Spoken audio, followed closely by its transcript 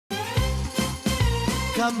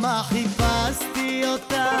כמה חיפשתי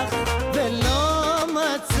אותך ולא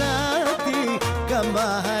מצאתי,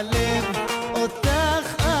 כמה הלב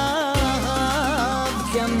אותך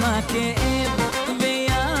אהב, כמה כאב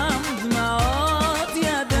וים דמעות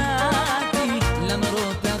ידעתי,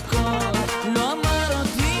 למרות הכל לא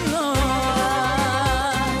אמרתי נואש.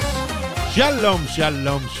 Shalom,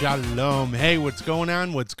 shalom, shalom. Hey, what's going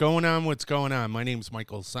on? What's going on? What's going on? My name's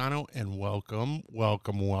Michael Sahno, and welcome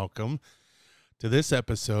to this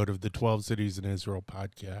episode of the 12 Cities in Israel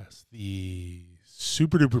podcast, the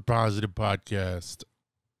super duper positive podcast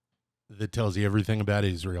that tells you everything about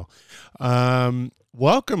Israel.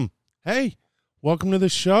 Welcome. Hey, welcome to the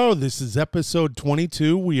show. This is episode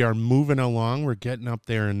 22. We are moving along. We're getting up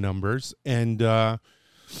there in numbers. And,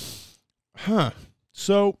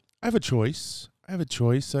 so I have a choice.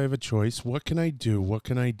 What can I do? I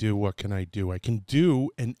can do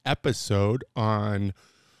an episode on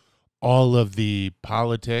all of the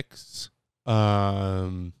politics,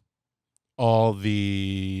 all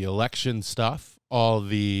the election stuff, all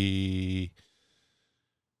the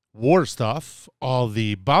war stuff, all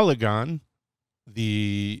the balagan,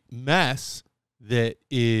 the mess that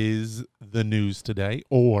is the news today,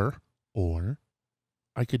 or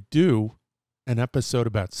I could do an episode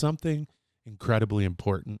about something incredibly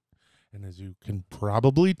important. And as you can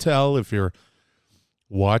probably tell, if you're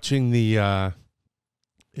watching the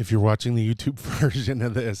YouTube version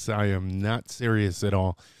of this, I am not serious at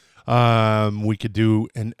all. We could do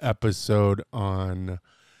an episode on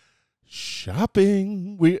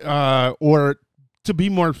shopping. Or to be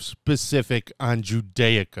more specific, on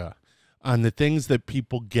JUDAICA, on the things that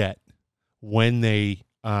people get when they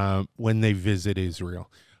visit Israel.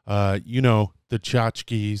 The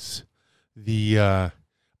Tchotchkes, if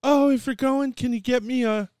you're going, can you get me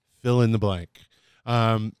a fill in the blank?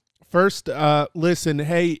 First, listen,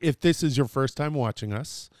 hey, if this is your first time watching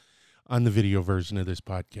us on the video version of this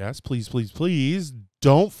podcast, please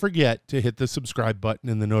don't forget to hit the subscribe button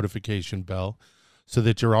and the notification bell so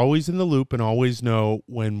that you're always in the loop and always know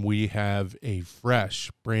when we have a fresh,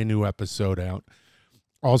 brand new episode out.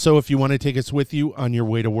 Also, if you want to take us with you on your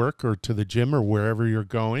way to work or to the gym or wherever you're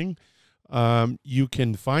going, you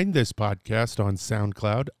can find this podcast on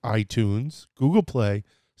SoundCloud, iTunes, Google Play,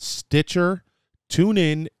 Stitcher,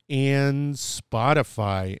 TuneIn, and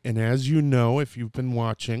Spotify. And as you know, if you've been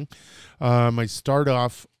watching, I start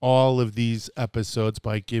off all of these episodes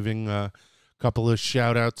by giving a couple of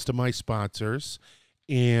shout outs to my sponsors.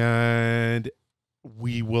 And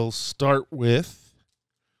we will start with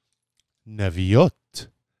Mezuzot.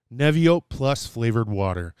 Mezuzot Plus flavored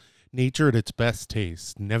water. Nature at its best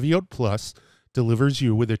taste. Mezuzot Plus delivers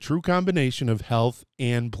you with a true combination of health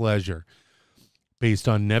and pleasure. Based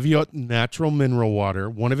on Mezuzot natural mineral water,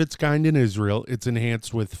 one of its kind in Israel, it's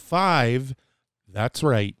enhanced with 5, that's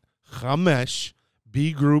right, Chamesh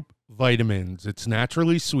B group vitamins. It's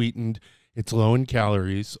naturally sweetened. It's low in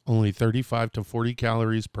calories, only 35 to 40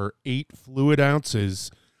 calories per 8 fluid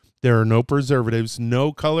ounces. There are no preservatives,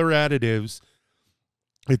 no color additives.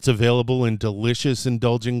 It's available in delicious,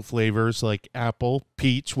 indulging flavors like apple,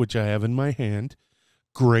 peach, which I have in my hand,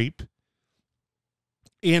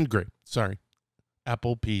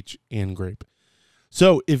 apple, peach, and grape.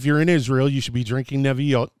 So if you're in Israel, you should be drinking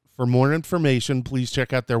Mezuzot. For more information, please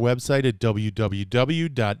check out their website at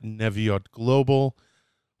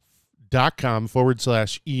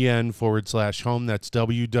www.mezuzotglobal.com/en/home. That's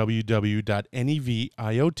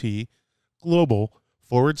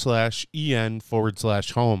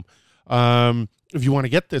www.neviotglobal.en/home. If you want to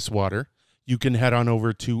get this water, you can head on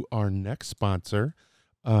over to our next sponsor,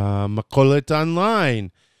 Makolet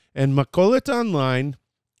Online. And Makolet Online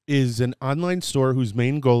is an online store whose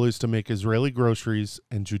main goal is to make Israeli groceries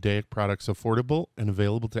and Judaic products affordable and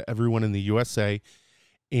available to everyone in the USA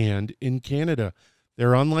and in Canada.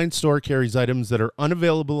 Their online store carries items that are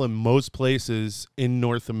unavailable in most places in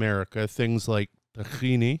North America, things like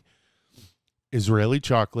tahini, Israeli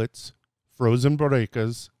chocolates, frozen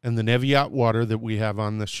borekas, and the Mezuzot water that we have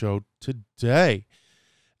on the show today.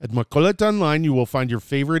 At Makolet Online, you will find your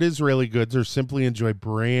favorite Israeli goods or simply enjoy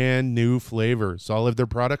brand new flavors. All of their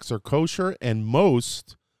products are kosher and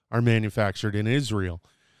most are manufactured in Israel.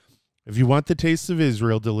 If you want the taste of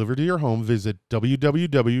Israel delivered to your home, visit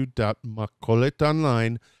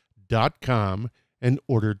www.makoletonline.com and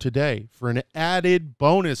order today. For an added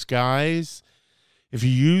bonus, guys, if you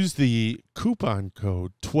use the coupon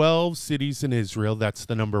code 12 Cities in Israel, that's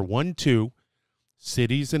the number 12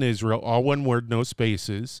 Cities in Israel, all one word, no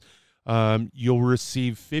spaces, you'll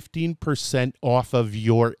receive 15% off of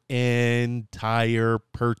your entire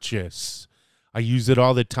purchase. I use it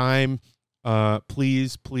all the time.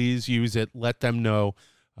 Please use it. Let them know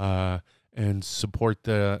and support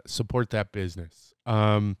that business.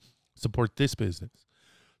 Support this business.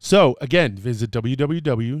 So, again, visit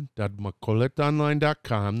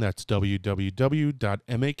www.makoletonline.com. That's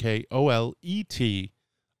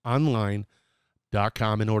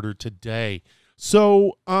www.makoletonline.com in order today.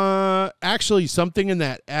 So, actually, something in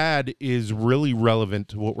that ad is really relevant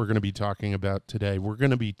to what we're going to be talking about today. We're going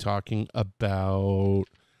to be talking about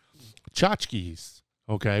tchotchkes,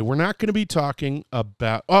 okay? We're not going to be talking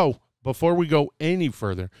about... Oh, before we go any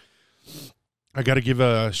further, I got to give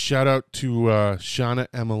a shout-out to Shauna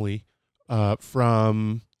Emily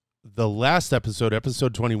from the last episode,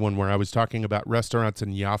 episode 21, where I was talking about restaurants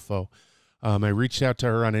in Yafo. I reached out to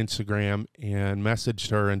her on Instagram and messaged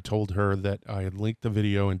her and told her that I had linked the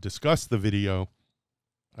video and discussed the video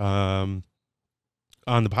on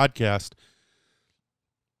the podcast.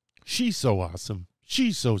 She's so awesome.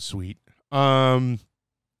 She's so sweet. All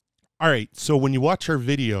right, so when you watch her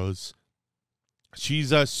videos,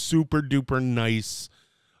 she's a super duper nice,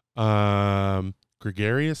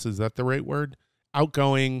 gregarious, is that the right word?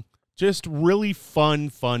 Outgoing, just really fun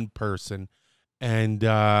person. And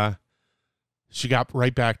she got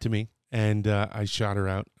right back to me, and I shot her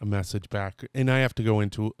out a message back. And I have to go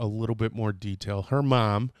into a little bit more detail. Her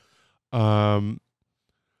mom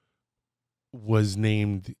was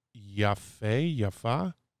named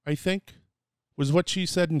Yafa, I think, was what she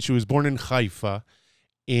said. And she was born in Haifa,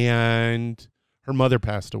 and her mother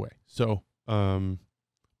passed away. So,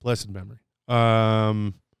 blessed memory.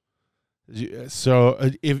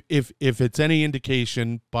 So if it's any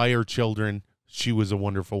indication by her children, she was a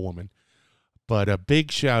wonderful woman. But a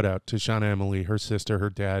big shout out to Shauna Emily, her sister, her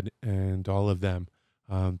dad, and all of them.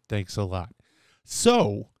 Thanks a lot.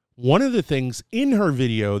 So one of the things in her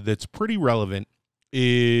video that's pretty relevant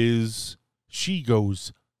is she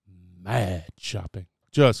goes mad shopping,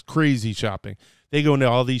 just crazy shopping. They go into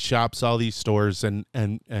all these shops, all these stores, and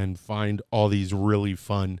find all these really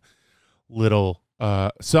fun little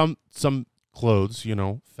some clothes, you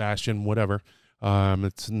know, fashion, whatever.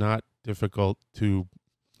 It's not difficult to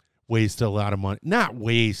waste a lot of money. Not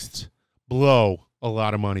waste, blow a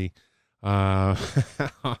lot of money on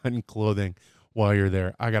clothing while you're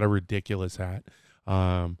there. I got a ridiculous hat,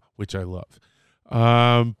 which I love.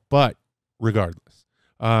 But regardless,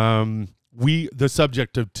 the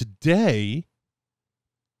subject of today's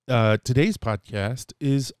podcast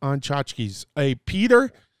is on tchotchkes. Hey,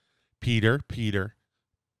 Peter,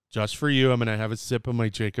 just for you, I'm going to have a sip of my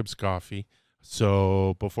Jacob's coffee.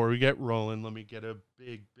 So before we get rolling, let me get a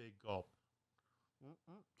big gulp.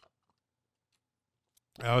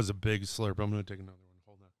 That was a big slurp. I'm going to take another one.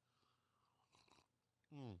 Hold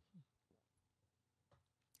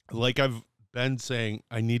on. Like I've been saying,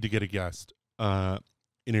 I need to get a guest in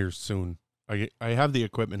here soon. I have the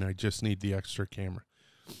equipment. I just need the extra camera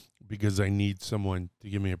because I need someone to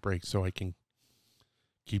give me a break so I can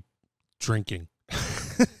keep drinking.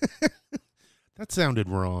 That sounded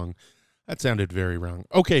wrong. That sounded very wrong.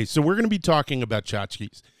 Okay, so we're going to be talking about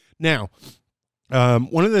tchotchkes. Now,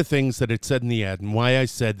 one of the things that it said in the ad, and why I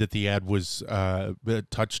said that the ad was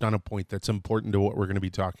touched on a point that's important to what we're going to be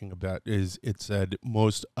talking about, is it said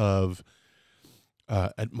most of,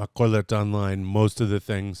 at Makolet Online, most of the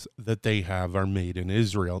things that they have are made in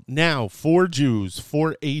Israel. Now, for Jews,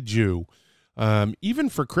 for a Jew, even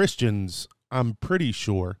for Christians, I'm pretty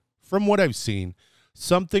sure, from what I've seen,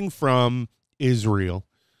 something from Israel,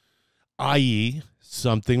 i.e.,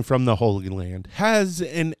 something from the Holy Land, has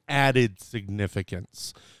an added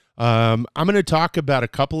significance. I'm going to talk about a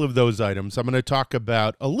couple of those items. I'm going to talk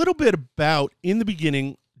about a little bit about, in the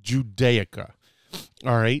beginning, JUDAICA.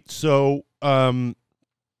 All right, so, and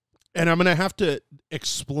I'm going to have to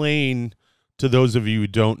explain to those of you who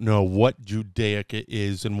don't know what JUDAICA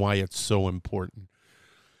is and why it's so important.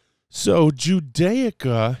 So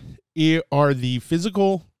JUDAICA are the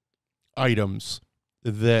physical items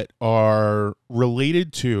that are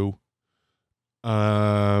related to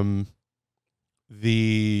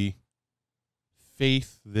the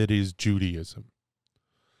faith that is Judaism.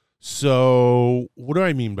 So what do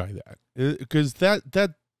I mean by that? Because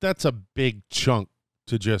that's a big chunk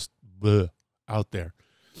to just out there.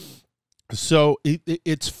 So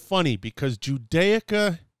it's funny because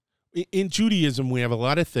JUDAICA, in Judaism, we have a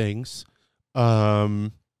lot of things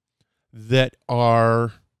that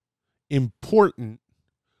are important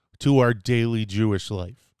to our daily Jewish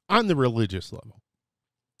life on the religious level.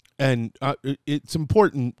 And it's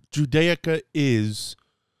important. JUDAICA is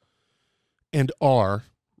and are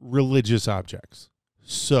religious objects.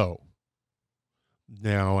 So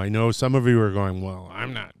now I know some of you are going, well,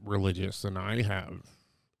 I'm not religious and I have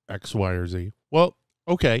X, Y, or Z. Well,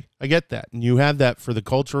 Okay, I get that. And you have that for the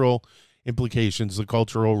cultural implications, the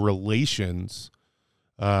cultural relations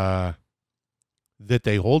that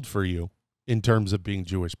they hold for you in terms of being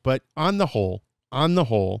Jewish. But on the whole,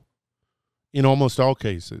 in almost all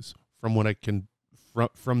cases, from what I can,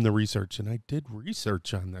 from the research, and I did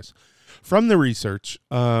research on this, from the research,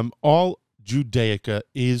 all JUDAICA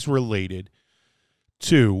is related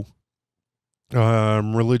to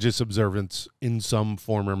religious observance in some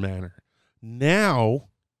form or manner. Now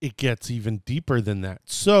it gets even deeper than that.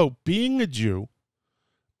 So being a Jew,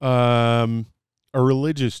 a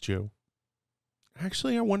religious Jew,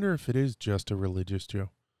 actually, I wonder if it is just a religious Jew.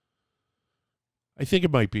 I think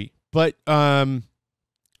it might be, but being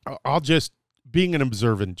an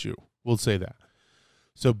observant Jew, we'll say that.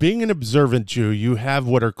 So being an observant Jew, you have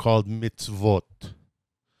what are called mitzvot.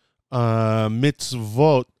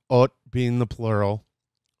 Mitzvot being the plural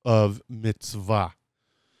of mitzvah.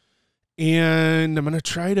 And I'm going to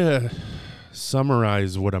try to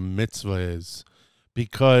summarize what a mitzvah is,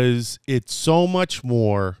 because it's so much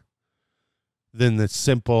more than the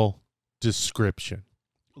simple description.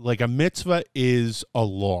 Like, a mitzvah is a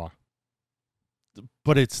law,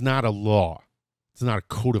 but it's not a law. It's not a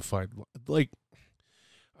codified law. Like,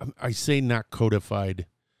 I say not codified.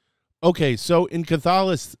 Okay, so in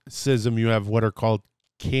Catholicism, you have what are called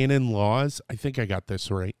canon laws. I think I got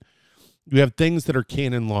this right. You have things that are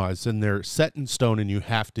canon laws, and they're set in stone, and you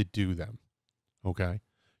have to do them. Okay?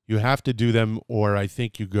 You have to do them, or I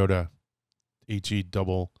think you go to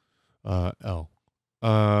HELL.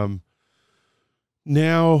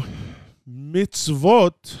 Now,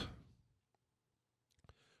 mitzvot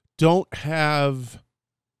don't have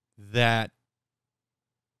that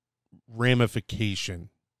ramification,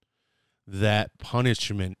 that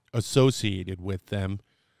punishment associated with them.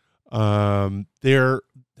 They're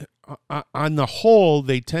on the whole,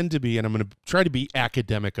 they tend to be, and I'm going to try to be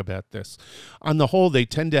academic about this. On the whole, they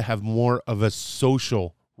tend to have more of a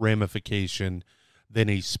social ramification than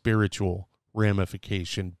a spiritual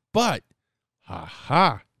ramification. But,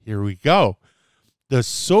 here we go. The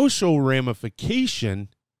social ramification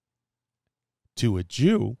to a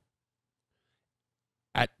Jew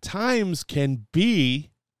at times can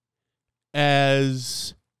be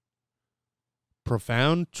as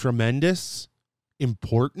profound, tremendous,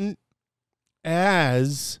 important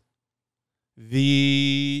as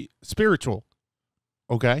the spiritual.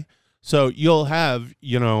 Okay? So you'll have,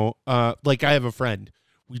 like, I have a friend.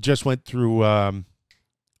 We just went through,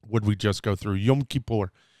 what did we just go through? Yom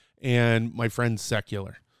Kippur. And my friend's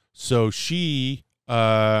secular. So she,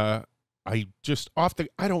 I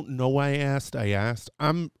don't know why I asked.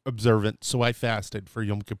 I'm observant, so I fasted for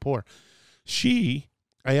Yom Kippur.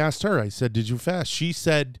 I asked her, I said, did you fast? She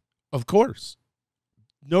said, of course.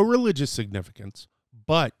 No religious significance,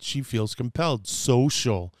 but she feels compelled.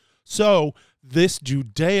 Social. So this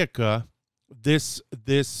JUDAICA,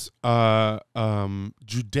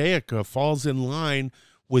 JUDAICA falls in line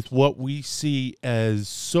with what we see as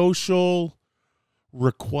social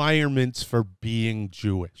requirements for being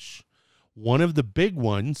Jewish. One of the big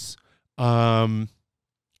ones, and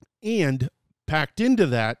packed into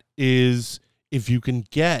that, is if you can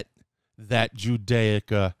get that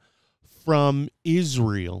JUDAICA from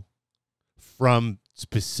Israel, from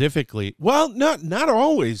specifically, well, not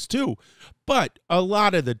always too, but a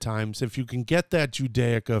lot of the times, if you can get that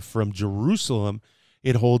JUDAICA from Jerusalem,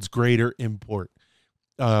 it holds greater import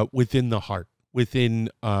within the heart, within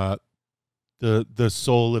the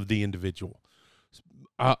soul of the individual.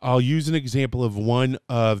 I'll use an example of one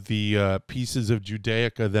of the pieces of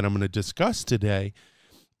JUDAICA that I'm going to discuss today,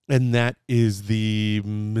 and that is the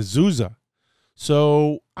Mezuzot.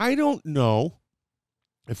 So I don't know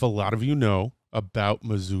if a lot of you know about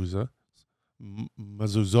Mezuzot.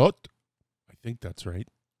 Mezuzot. I think that's right?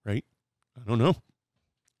 I don't know.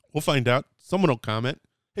 We'll find out. Someone will comment.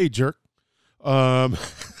 Hey, jerk.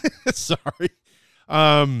 Sorry.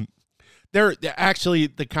 Actually,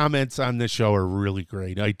 the comments on this show are really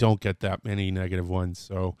great. I don't get that many negative ones,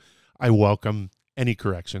 so I welcome any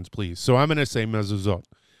corrections, please. So I'm going to say Mezuzot.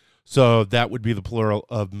 So that would be the plural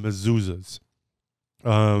of mezuzahs.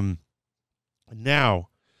 Now,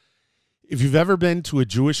 if you've ever been to a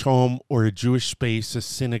Jewish home or a Jewish space, a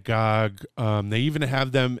synagogue, they even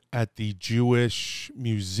have them at the Jewish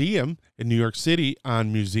Museum in New York City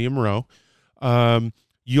on Museum Row.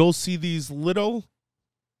 You'll see these little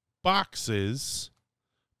boxes,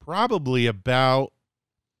 probably about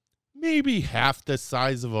maybe half the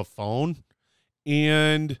size of a phone,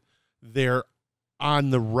 and they're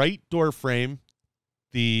on the right door frame,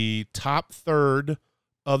 the top third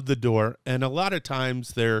of the door, and a lot of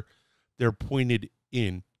times they're pointed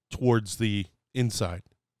in towards the inside.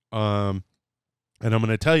 And I'm going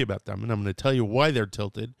to tell you about them, and I'm going to tell you why they're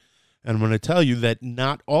tilted, and I'm going to tell you that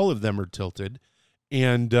not all of them are tilted.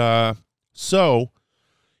 And so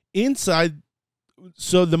inside,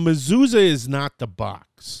 so the mezuzah is not the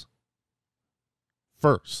box.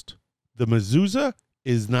 First, the mezuzah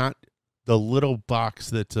is not the little box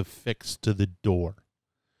that's affixed to the door.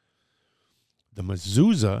 The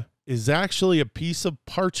mezuzah is actually a piece of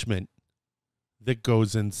parchment that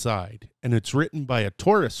goes inside, and it's written by a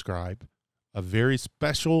Torah scribe, a very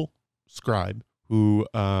special scribe who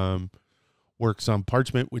works on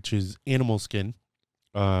parchment, which is animal skin,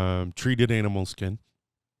 treated animal skin,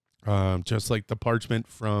 just like the parchment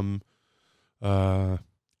from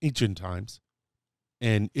ancient times.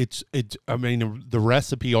 And I mean, the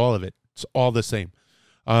recipe, all of it, it's all the same.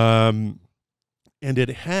 And it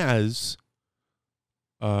has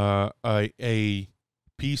a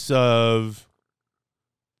piece of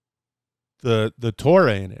the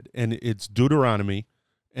Torah in it, and it's Deuteronomy.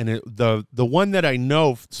 And the one that I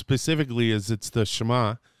know specifically is it's the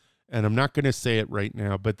Shema, and I'm not going to say it right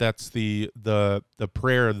now, but that's the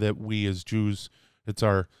prayer that we as Jews, it's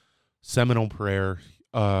our seminal prayer.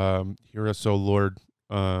 Hear us, O Lord.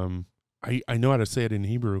 I know how to say it in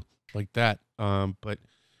Hebrew like that, but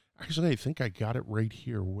actually I think I got it right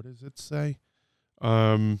here. What does it say?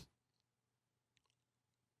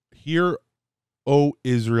 Hear, O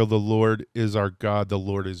Israel, the Lord is our God, the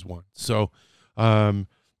Lord is one. So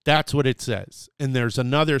that's what it says. And there's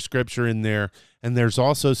another scripture in there, and there's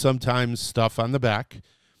also sometimes stuff on the back,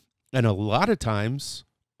 and a lot of times,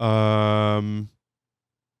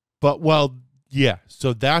 yeah,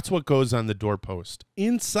 so that's what goes on the doorpost.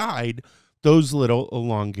 Inside those little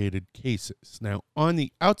elongated cases. Now, on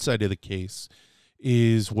the outside of the case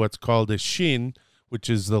is what's called a shin, which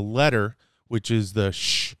is the letter, which is the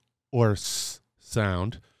sh or s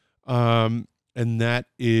sound. And that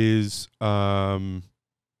is,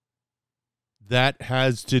 that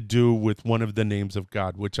has to do with one of the names of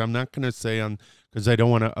God, which I'm not going to say on, because I don't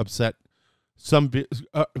want to upset some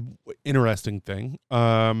interesting thing.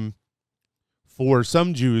 For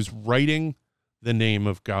some Jews, writing the name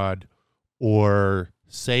of God or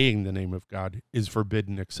saying the name of God is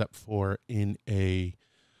forbidden, except for in a,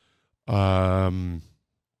 what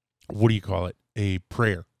do you call it? A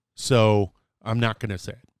prayer. So I'm not going to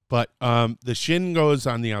say it. But the shin goes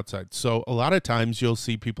on the outside. So a lot of times you'll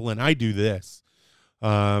see people, and I do this.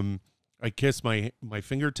 I kiss my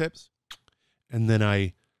fingertips, and then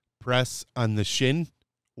I press on the shin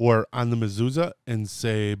or on the mezuzah and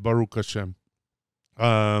say Baruch Hashem.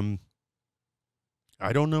 I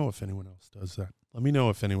don't know if anyone else does that. Let me know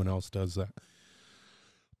if anyone else does that.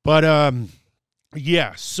 But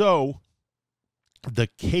yeah, so the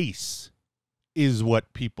case is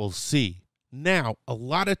what people see. Now, a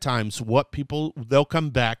lot of times what people, they'll come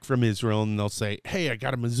back from Israel and they'll say, hey, I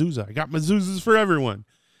got a mezuzah. I got mezuzahs for everyone.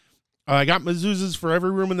 I got mezuzahs for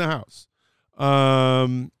every room in the house.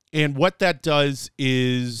 And what that does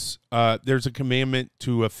is there's a commandment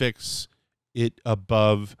to affix it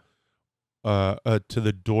above to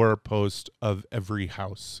the doorpost of every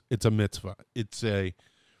house. It's a mitzvah. It's a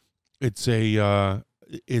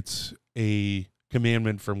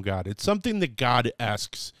commandment from God. It's something that God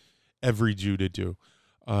asks every Jew to do.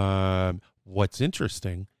 What's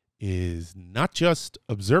interesting is not just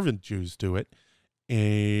observant Jews do it.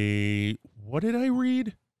 What did I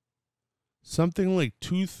read? Something like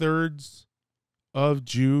 2/3 of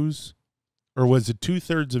Jews, or was it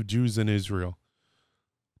 2/3 of Jews in Israel,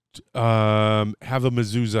 have a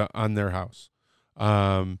mezuzah on their house.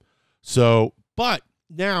 But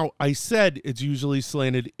now I said it's usually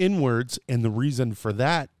slanted inwards, and the reason for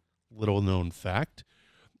that little known fact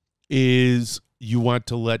is you want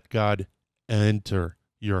to let God enter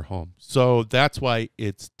your home. So that's why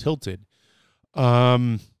it's tilted.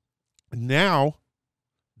 Now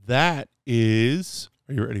that is,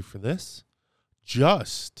 are you ready for this?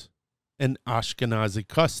 Just an Ashkenazi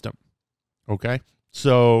custom. Okay.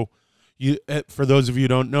 So for those of you who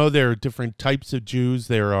don't know, there are different types of Jews.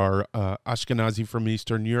 There are Ashkenazi from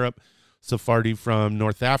Eastern Europe, Sephardi from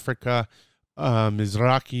North Africa,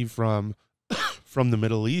 Mizrahi from the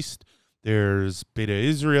Middle East. There's Beta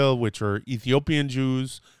Israel, which are Ethiopian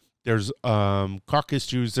Jews. There's Caucasus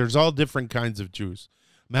Jews. There's all different kinds of Jews.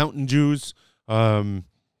 Mountain Jews. And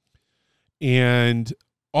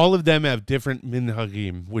all of them have different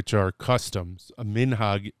minhagim, which are customs. A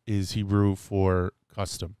minhag is Hebrew for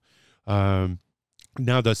custom. Now,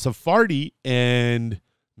 the Sephardi and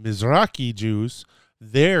Mizrahi Jews,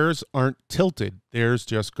 theirs aren't tilted. Theirs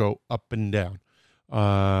just go up and down.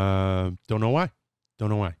 Don't know why.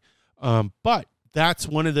 But that's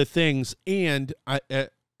one of the things. And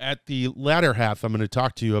at the latter half, I'm going to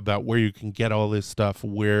talk to you about where you can get all this stuff,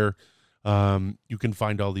 where you can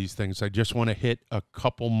find all these things. I just want to hit a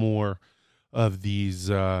couple more of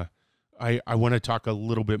these. I want to talk a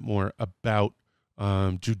little bit more about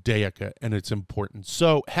JUDAICA and its importance.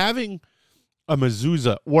 So having a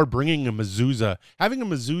mezuzah or bringing a mezuzah, having a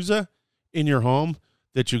mezuzah in your home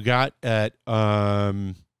that you got at, I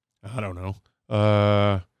don't know,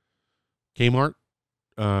 Kmart.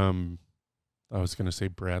 I was going to say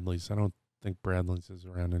Bradley's. I don't think Bradley's is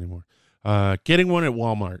around anymore. Getting one at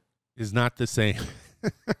Walmart is not the same.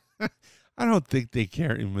 I don't think they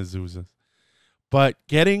carry mezuzahs. But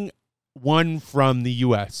getting one from the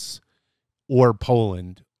U.S. or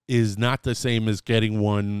Poland is not the same as getting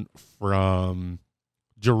one from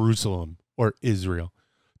Jerusalem or Israel.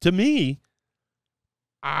 To me,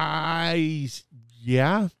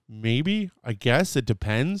 maybe. I guess it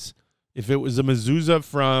depends. If it was a mezuzah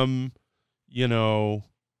from,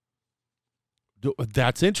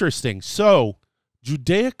 that's interesting. So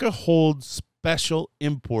JUDAICA holds special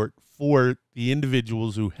import for the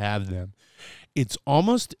individuals who have them. It's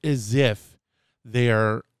almost as if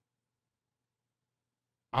they're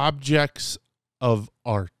objects of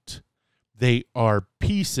art. They are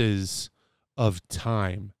pieces of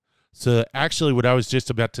time. So actually what I was just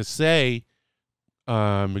about to say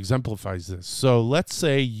exemplifies this. So let's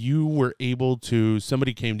say you were able to,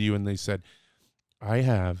 somebody came to you and they said, I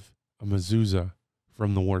have a mezuzah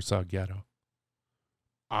from the Warsaw Ghetto.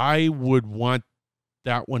 I would want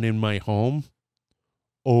that one in my home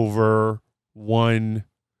over one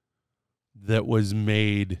that was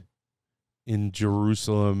made in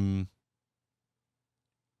Jerusalem,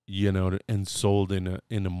 and sold in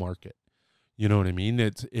a market. You know what I mean?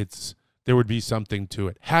 It's there would be something to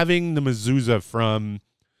it. Having the mezuzah from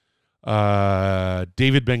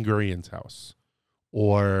David Ben-Gurion's house,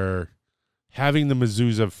 or having the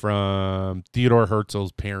mezuzah from Theodore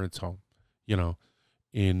Herzl's parents' home, in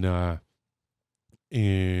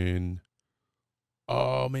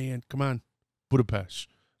oh man, come on, Budapest,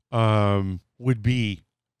 would be,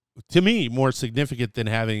 to me, more significant than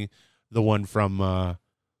having the one from one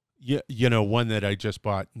that I just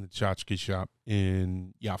bought in the Tchotchkes shop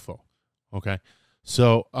in Yafo. Okay.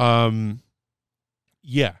 So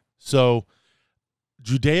so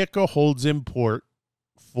JUDAICA holds import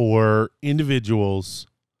for individuals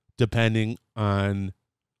depending on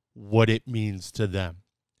what it means to them.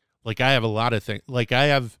 Like I have a lot of things. Like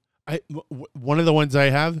one of the ones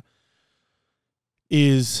I have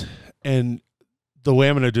is, and the way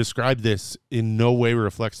I'm going to describe this in no way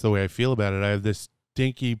reflects the way I feel about it. I have this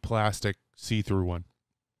dinky plastic see-through one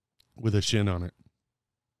with a shin on it.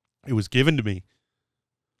 It was given to me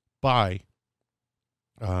by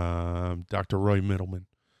Dr. Roy Middleman,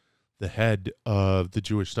 the head of the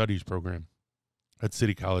Jewish Studies program at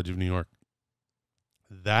City College of New York.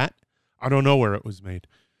 That, I don't know where it was made.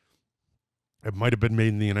 It might have been made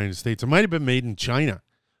in the United States. It might have been made in China.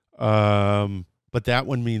 But that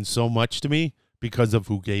one means so much to me because of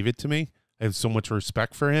who gave it to me. I have so much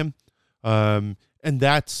respect for him. And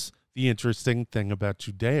that's the interesting thing about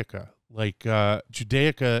JUDAICA. Like,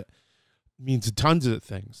 JUDAICA means tons of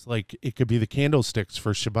things. Like, it could be the candlesticks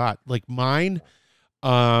for Shabbat. Like mine,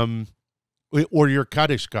 or your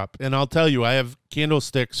Kaddish cup. And I'll tell you, I have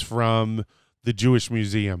candlesticks from the Jewish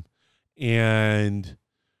Museum. And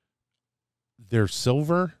they're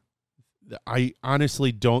silver. I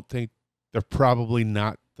honestly don't think they're probably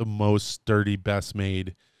not the most sturdy, best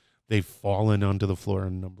made. They've fallen onto the floor a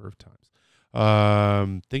number of times.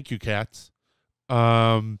 Thank you, cats.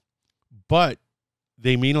 But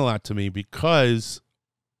they mean a lot to me because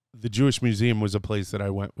the Jewish Museum was a place that I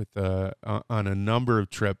went with on a number of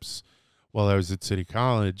trips while I was at City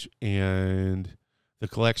College, and the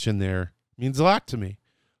collection there means a lot to me.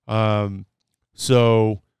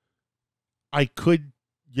 So I could,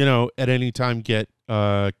 at any time get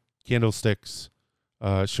candlesticks,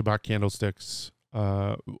 Shabbat candlesticks,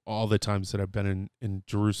 all the times that I've been in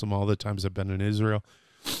Jerusalem, all the times I've been in Israel.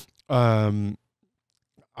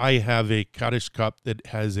 I have a Kaddish cup that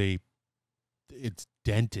has it's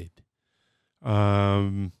dented, but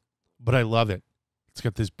I love it. It's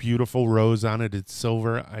got this beautiful rose on it. It's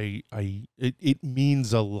silver. It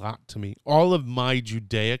means a lot to me. All of my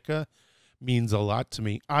JUDAICA means a lot to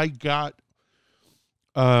me. I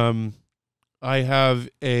have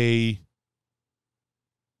a,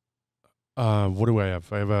 what do I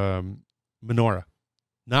have? I have a menorah,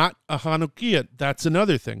 not a Hanukkah. That's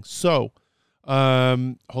another thing. So,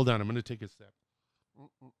 hold on. I'm going to take a step.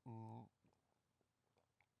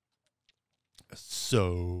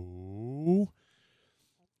 So,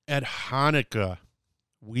 at Hanukkah,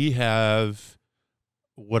 we have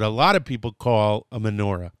what a lot of people call a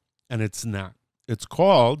menorah, and it's not. It's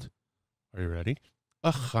called, are you ready?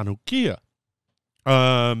 A Chanukiah,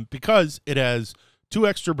 because it has 2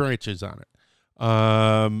 extra branches on it.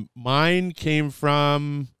 Mine came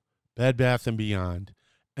from Bed Bath & Beyond,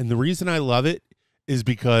 and the reason I love it is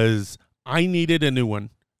because I needed a new one,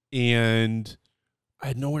 and I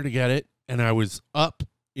had nowhere to get it, and I was up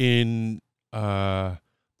in the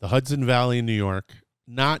Hudson Valley in New York,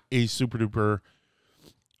 not a super duper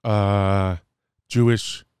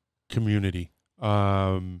Jewish community.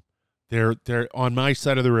 They're on my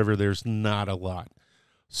side of the river. There's not a lot,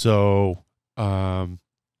 so I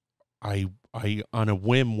on a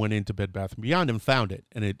whim went into Bed Bath & Beyond and found it,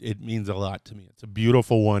 and it means a lot to me. It's a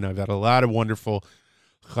beautiful one. I've had a lot of wonderful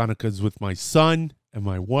Hanukkahs with my son and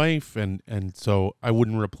my wife, and so I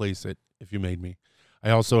wouldn't replace it if you made me. I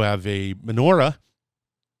also have a menorah,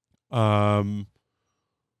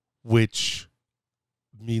 which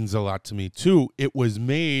means a lot to me too. It was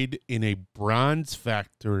made in a bronze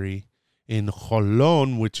factory in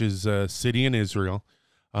Holon, which is a city in Israel,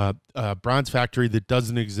 a bronze factory that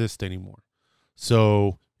doesn't exist anymore.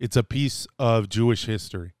 So it's a piece of Jewish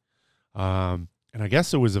history. And I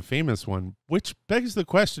guess it was a famous one, which begs the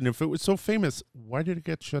question, if it was so famous, why did it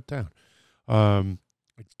get shut down? I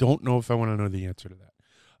don't know if I want to know the answer to that.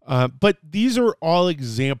 But these are all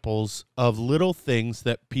examples of little things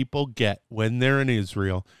that people get when they're in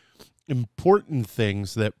Israel, important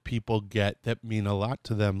things that people get that mean a lot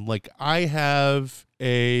to them. Like I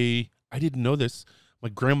didn't know this. My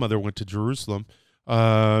grandmother went to Jerusalem.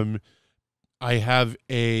 I have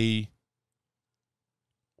this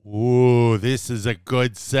is a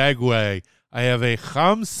good segue. I have a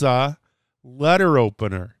Hamsa letter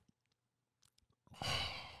opener.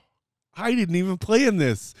 I didn't even play in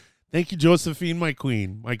this. Thank you, Josephine, my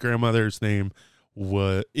queen. My grandmother's name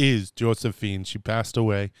is Josephine. She passed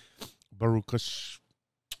away. Baruch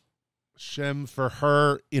Hashem for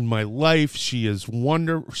her in my life. She was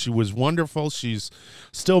wonderful. She's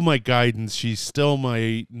still my guidance. She's still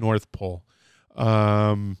my North Pole.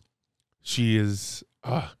 She is.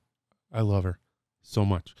 I love her so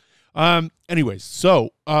much. Anyways, so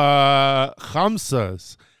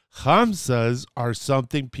Hamsas. Hamsas are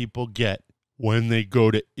something people get when they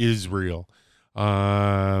go to Israel.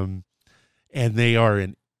 And they are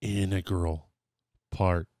an integral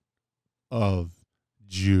part of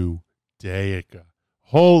JUDAICA.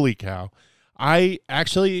 Holy cow. How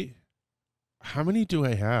many do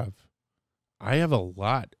I have? I have a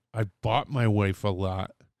lot. I bought my wife a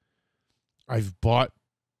lot. I've bought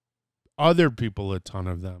other people a ton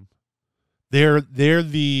of them. They're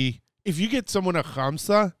if you get someone a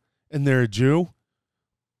Hamsa and they're a Jew,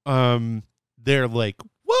 they're like,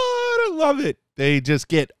 what? I love it. They just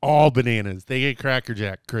get all bananas. They get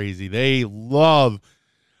crackerjack crazy. They love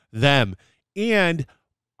them. And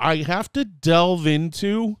I have to delve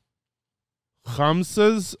into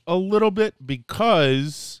Hamsas a little bit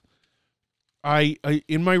because I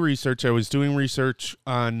in my research, I was doing research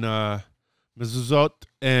on Mezuzot,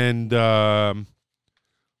 and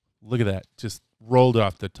look at that, just rolled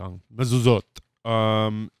off the tongue. Mezuzot.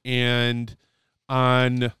 And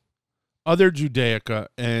on other JUDAICA,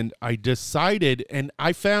 and I decided, and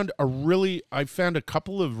I found a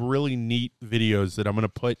couple of really neat videos that I'm going to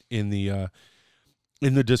put in the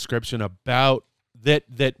description about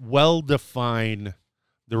that well define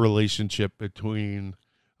the relationship between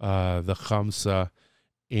the Hamsa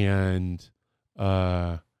and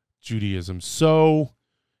Judaism. So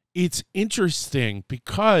it's interesting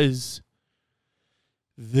because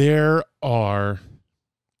there are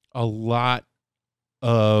a lot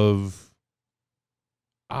of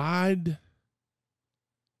odd.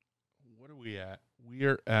 What are we at? We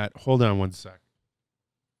are at, hold on one sec.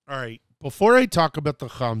 All right. Before I talk about the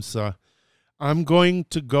Hamsa, I'm going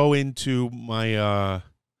to go into my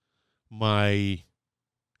my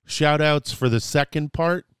shout outs for the second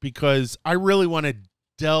part because I really want to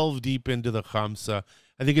delve deep into the Hamsa.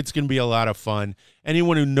 I think it's going to be a lot of fun.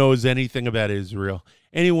 Anyone who knows anything about Israel,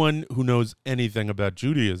 anyone who knows anything about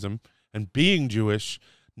Judaism and being Jewish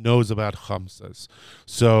knows about Hamsas.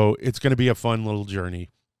 So it's going to be a fun little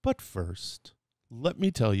journey. But first, let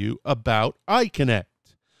me tell you about iConnect.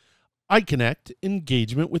 iConnect,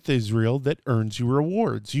 engagement with Israel that earns you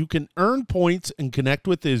rewards. You can earn points and connect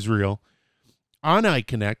with Israel on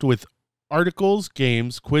iConnect with articles,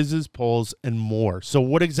 games, quizzes, polls, and more. So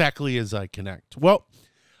what exactly is iConnect? Well,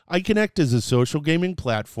 iConnect is a social gaming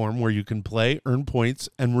platform where you can play, earn points,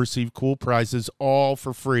 and receive cool prizes all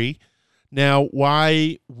for free. Now,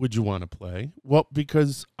 why would you want to play? Well,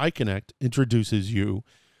 because iConnect introduces you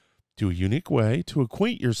to a unique way to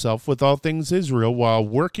acquaint yourself with all things Israel while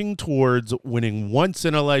working towards winning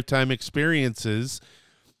once-in-a-lifetime experiences.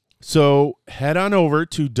 So head on over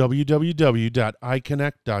to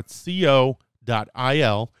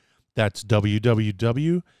www.iconnect.co.il. That's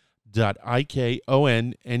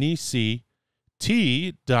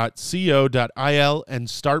www.iconnect.co.il and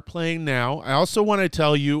start playing now. I also want to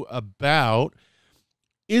tell you about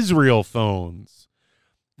IsraelPhones.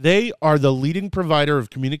 They are the leading provider of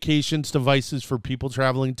communications devices for people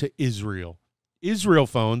traveling to Israel.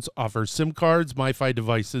 IsraelPhones offers SIM cards, MiFi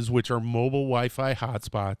devices, which are mobile Wi-Fi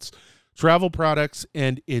hotspots, travel products,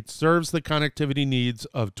 and it serves the connectivity needs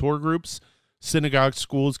of tour groups, synagogues,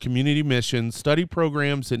 schools, community missions, study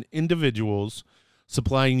programs, and individuals,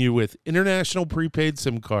 supplying you with international prepaid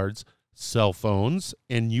SIM cards, cell phones,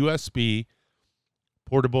 and USB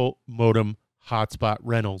portable modem hotspot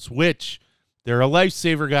rentals, which they're a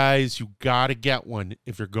lifesaver, guys. You got to get one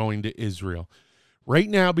if you're going to Israel. Right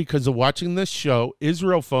now, because of watching this show,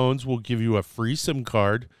 IsraelPhones will give you a free SIM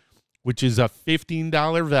card, which is a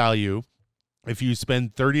 $15 value if you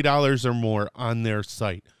spend $30 or more on their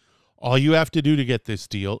site. All you have to do to get this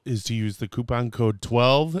deal is to use the coupon code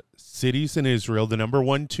 12 cities in Israel, the number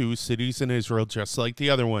 12 cities in Israel, just like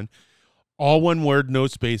the other one. All one word, no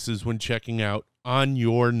spaces when checking out on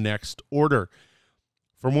your next order.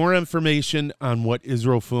 For more information on what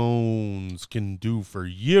IsraelPhones can do for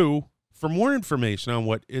you,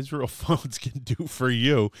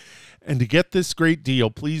 and to get this great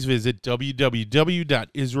deal, please visit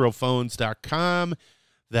www.israelphones.com.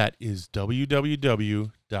 That is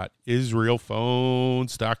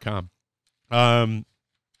www.israelphones.com.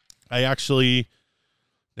 I actually,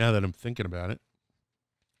 now that I'm thinking about it,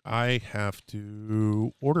 I have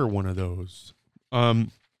to order one of those. I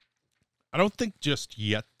don't think just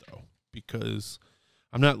yet, though, because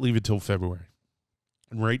I'm not leaving till February.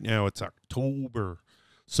 And right now it's October.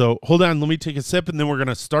 So hold on, let me take a sip, and then we're going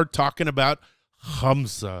to start talking about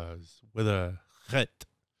Hamsas with a chet.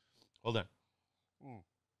 Hold on.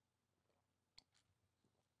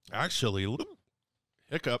 Actually,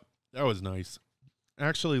 hiccup. That was nice.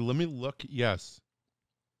 Actually, let me look. Yes,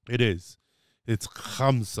 it is. It's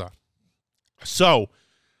Hamsa. So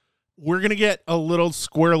we're going to get a little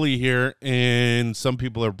squirrely here, and some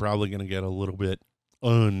people are probably going to get a little bit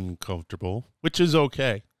uncomfortable, which is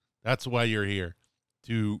okay. That's why you're here.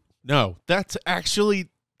 No, that's actually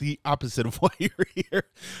the opposite of why you're here.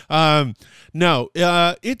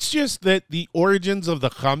 It's just that the origins of the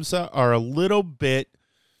Hamsa are a little bit,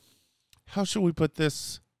 how should we put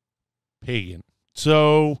this, pagan.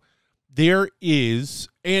 So there is,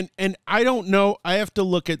 and I don't know, I have to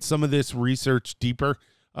look at some of this research deeper,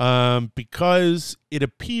 because it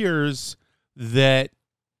appears that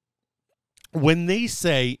when they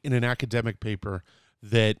say in an academic paper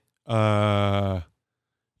that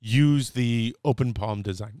use the open palm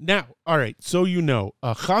design. Now, all right, so you know,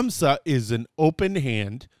 a Hamsa is an open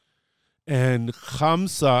hand, and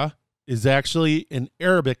Hamsa is actually an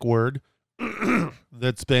Arabic word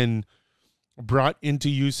that's been brought into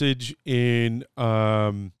usage in,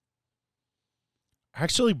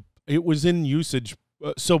 actually, it was in usage,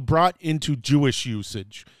 so brought into Jewish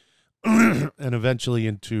usage, and eventually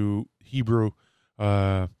into Hebrew,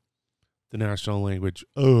 the national language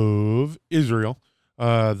of Israel,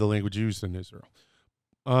 the language used in Israel.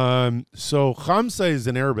 So Hamsa is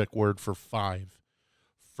an Arabic word for 5,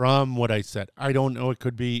 from what I said. I don't know, it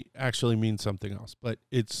could be actually mean something else, but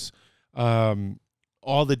it's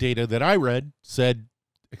all the data that I read said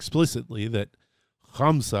explicitly that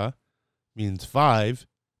Hamsa means 5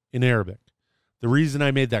 in Arabic. The reason I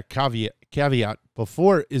made that caveat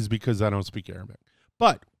before is because I don't speak Arabic.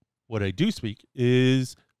 But what I do speak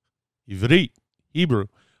is Ivrit, Hebrew.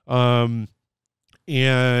 And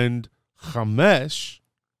Chamesh,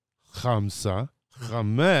 Hamsa,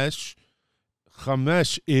 Chamesh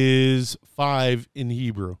is 5 in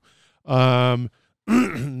Hebrew.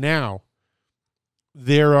 Now,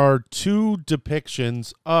 there are 2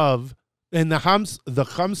 depictions of, and the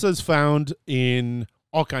Hamsa is found in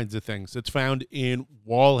all kinds of things. It's found in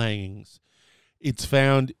wall hangings. It's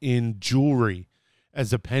found in jewelry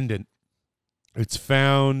as a pendant. It's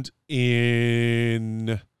found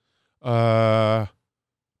in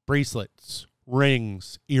bracelets,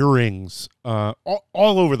 rings, earrings, all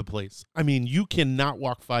over the place. I mean, you cannot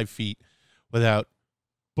walk 5 feet without,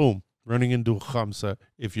 boom, running into a Hamsa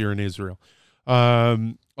if you're in Israel. A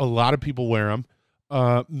lot of people wear them.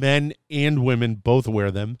 Men and women both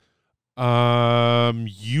wear them.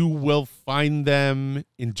 You will find them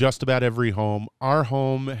in just about every home. Our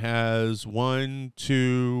home has 1,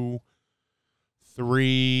 2,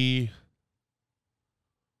 3,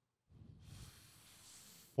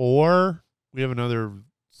 4. We have another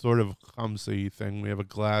sort of Hamsa-y thing. We have a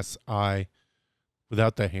glass eye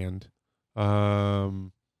without the hand.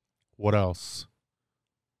 What else?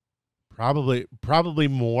 Probably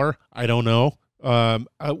more. I don't know.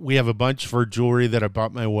 We have a bunch for jewelry that I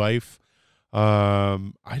bought my wife. I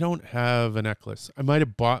don't have a necklace. I might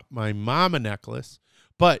have bought my mom a necklace,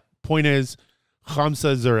 but point is,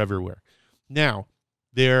 Hamsas are everywhere. Now,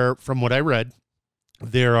 from what I read,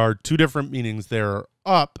 there are 2 different meanings. There are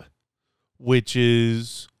up, which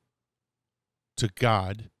is to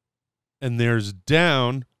God, and there's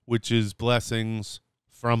down, which is blessings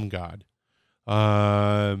from God.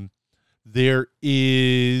 There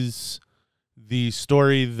is the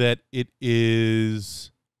story that it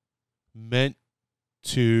is meant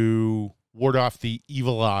to ward off the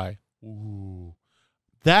evil eye. Ooh.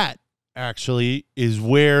 That actually is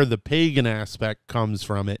where the pagan aspect comes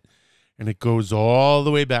from it, and it goes all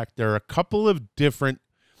the way back. There are a couple of different,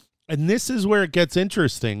 and this is where it gets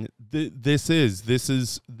interesting. This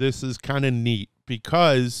is kind of neat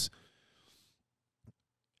because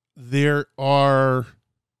there are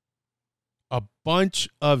a bunch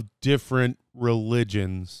of different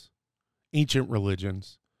religions, ancient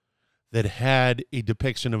religions, that had a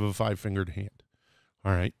depiction of a 5-fingered hand.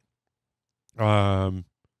 All right. And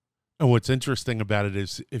what's interesting about it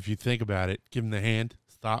is, if you think about it, give him the hand,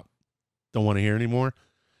 stop, don't want to hear anymore,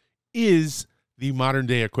 is the modern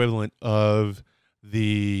day equivalent of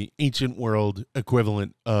the ancient world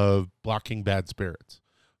equivalent of blocking bad spirits.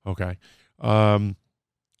 Okay.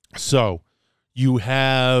 So you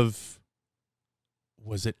have,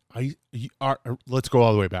 let's go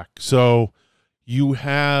all the way back. So you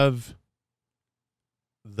have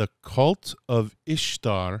the cult of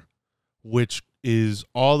Ishtar, which is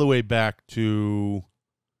all the way back to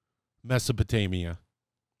Mesopotamia,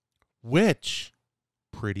 which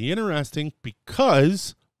pretty interesting,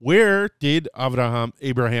 because where did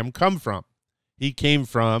Abraham come from? He came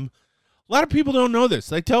from, a lot of people don't know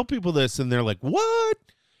this. I tell people this and they're like, what?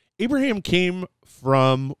 Abraham came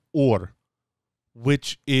from Ur,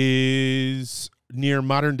 which is near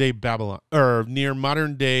modern day Babylon, or near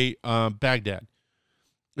modern day Baghdad.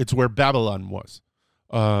 It's where Babylon was.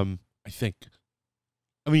 I think.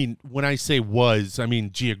 I mean, when I say was, I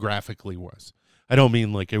mean geographically was. I don't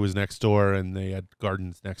mean like it was next door and they had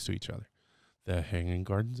gardens next to each other. The Hanging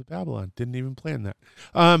Gardens of Babylon. Didn't even plan that.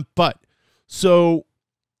 But so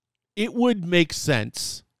it would make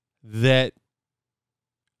sense that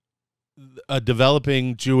a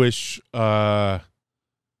developing Jewish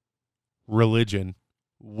religion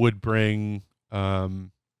would bring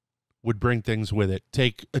things with it.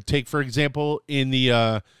 Take for example, in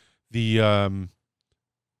the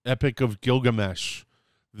Epic of Gilgamesh,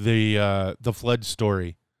 the flood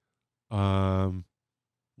story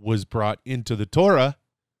was brought into the Torah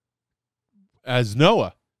as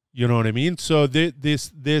Noah. You know what I mean? So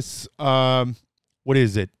this what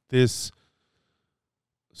is it? This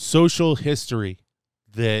social history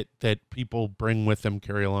that people bring with them,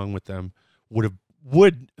 carry along with them,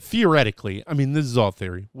 would theoretically, I mean, this is all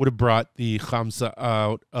theory, would have brought the Hamsa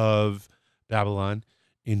out of Babylon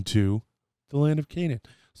into the land of Canaan.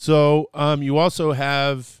 So you also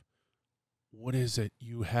have, what is it?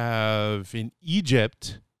 You have in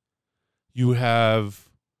Egypt, you have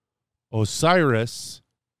Osiris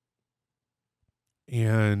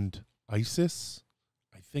and Isis,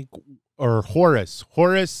 I think, or Horus.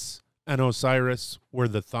 Horus and Osiris were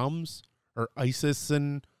the thumbs, or Isis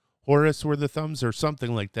and Horus were the thumbs, or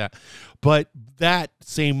something like that. But that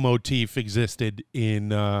same motif existed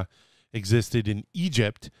in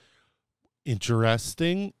Egypt.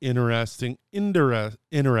 Interesting.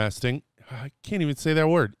 I can't even say that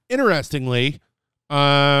word. Interestingly,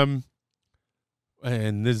 and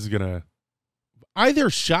this is gonna either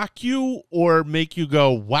shock you or make you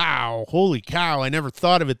go, wow, holy cow, I never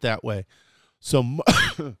thought of it that way. So,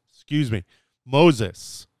 excuse me,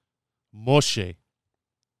 Moshe,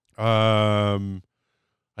 I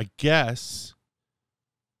guess,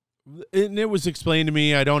 and it was explained to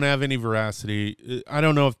me, I don't have any veracity. I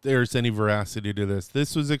don't know if there's any veracity to this.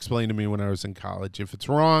 This was explained to me when I was in college. If it's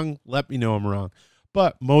wrong, let me know I'm wrong.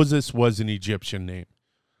 But Moses was an Egyptian name.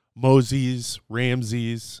 Moses,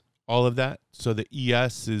 Ramses, all of that. So the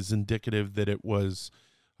ES is indicative that it was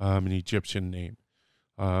an Egyptian name.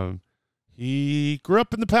 He grew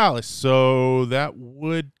up in the palace, so that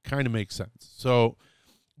would kind of make sense. So,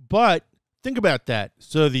 but think about that.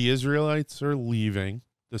 So the Israelites are leaving.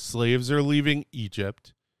 The slaves are leaving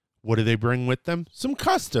Egypt. What do they bring with them? Some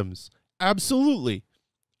customs. Absolutely.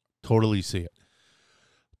 Totally see it.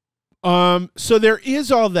 So there is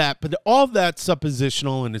all that, but all that's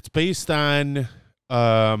suppositional, and it's based on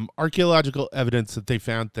archaeological evidence that they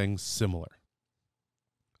found things similar.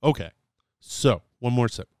 Okay, so one more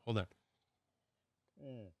sip. Hold on.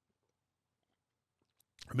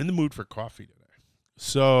 I'm in the mood for coffee today.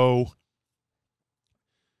 So,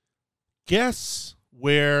 guess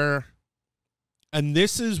where, and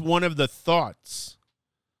this is one of the thoughts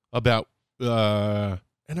about, and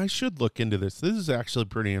I should look into this. This is actually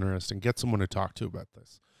pretty interesting. Get someone to talk to about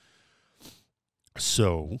this.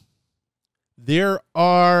 So, there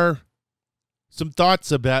are some thoughts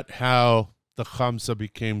about how the Hamsa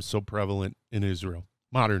became so prevalent in Israel,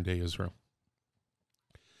 modern day Israel.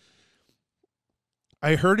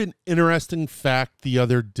 I heard an interesting fact the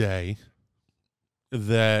other day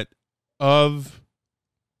that of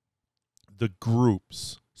the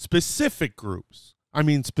groups, specific groups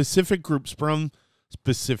from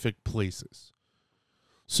specific places.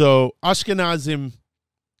 So Ashkenazim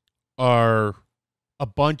are a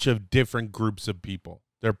bunch of different groups of people.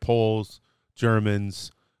 They're Poles,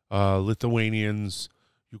 Germans, Lithuanians,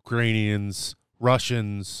 Ukrainians,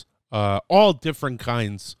 Russians, all different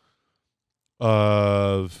kinds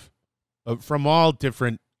of from all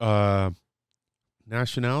different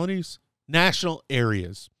nationalities, national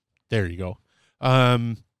areas. There you go.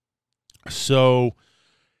 So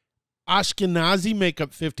Ashkenazi make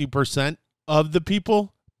up 50% of the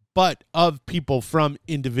people, but of people from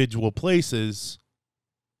individual places,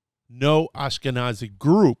 no Ashkenazi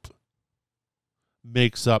group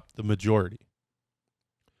makes up the majority.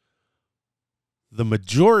 The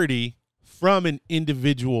majority from an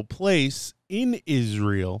individual place in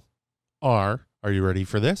Israel are you ready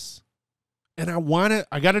for this? And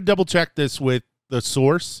I got to double check this with the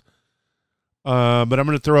source, but I'm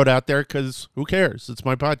going to throw it out there because who cares? It's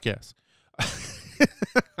my podcast.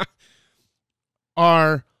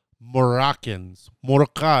 Are Moroccans,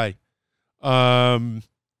 Moroccai, and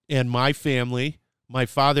my family. My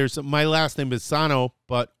last name is Sahno,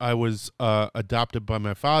 but I was adopted by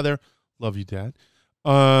my father. Love you, Dad.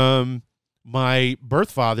 My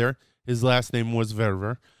birth father, his last name was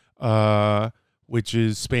Verver, which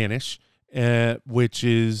is Spanish, which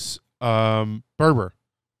is Berber.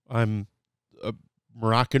 I'm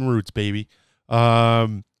Moroccan roots, baby.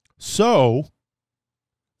 So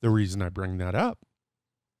the reason I bring that up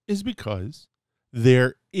is because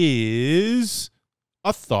there is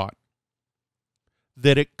a thought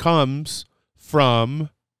that it comes from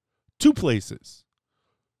two places,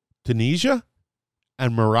 Tunisia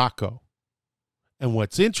and Morocco. And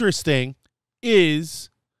what's interesting is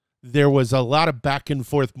there was a lot of back and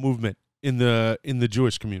forth movement in the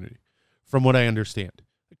Jewish community, from what I understand.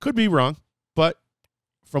 I could be wrong, but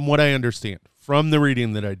from what I understand, from the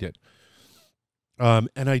reading that I did.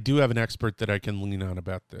 And I do have an expert that I can lean on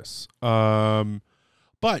about this.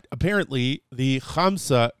 But apparently the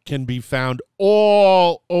Hamsa can be found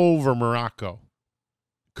all over Morocco,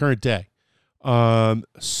 current day.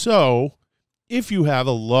 So if you have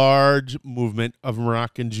a large movement of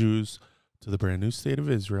Moroccan Jews to the brand new state of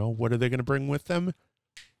Israel, what are they going to bring with them?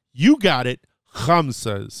 You got it,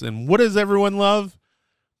 Hamsas. And what does everyone love?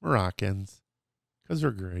 Moroccans. Because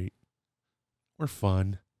we're great. We're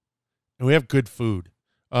fun. And we have good food.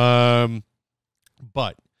 But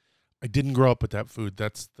I didn't grow up with that food.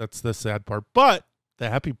 That's the sad part. But the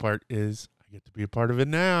happy part is I get to be a part of it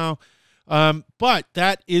now. But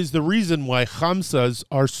that is the reason why Hamsas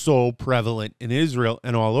are so prevalent in Israel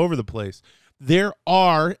and all over the place. There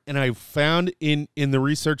are, and I found in the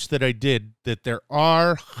research that I did, that there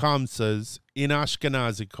are Hamsas in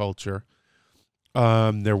Ashkenazi culture.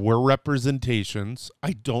 There were representations.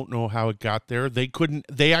 I don't know how it got there.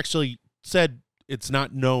 They actually said it's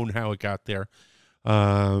not known how it got there.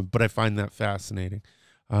 But I find that fascinating.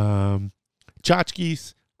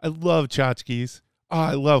 Tchotchkes. I love tchotchkes. Oh,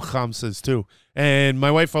 I love Hamsas too. And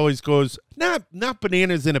my wife always goes, not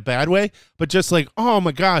bananas in a bad way, but just like, oh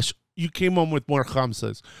my gosh, you came home with more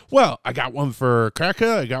Hamsas. Well, I got one for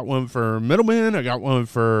Kraka. I got one for Middleman. I got one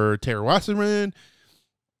for Terry Wasserman.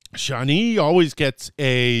 Shani always gets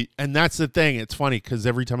and that's the thing. It's funny because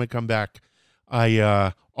every time I come back,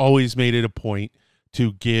 I always made it a point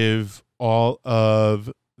to give all of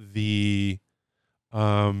the,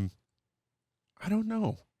 I don't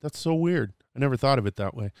know. That's so weird. I never thought of it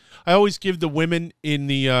that way. I always give the women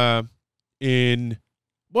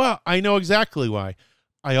well, I know exactly why.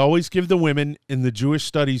 I always give the women in the Jewish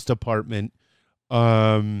Studies department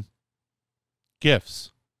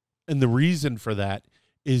gifts. And the reason for that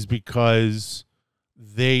is because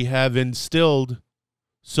they have instilled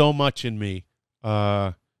so much in me,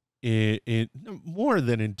 in more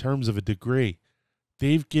than in terms of a degree.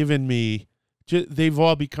 They've given me they've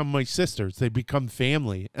all become my sisters. They become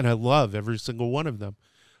family, and I love every single one of them.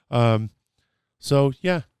 So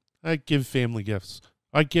yeah, I give family gifts.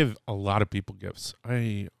 I give a lot of people gifts.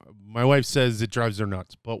 My wife says it drives her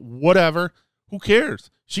nuts, but whatever. Who cares?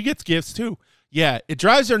 She gets gifts too. Yeah, it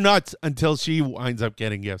drives her nuts until she winds up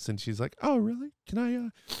getting gifts, and she's like, "Oh, really? Can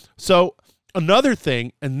I?" So another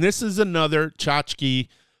thing, and this is another tchotchke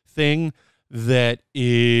thing that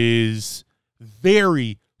is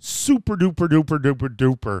very super duper duper duper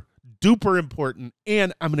duper duper important,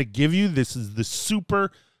 and I'm going to give you, this is the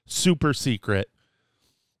super super secret.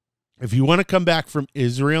 If you want to come back from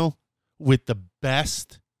Israel with the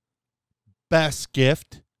best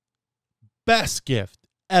gift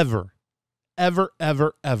ever,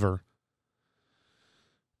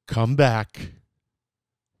 come back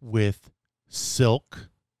with silk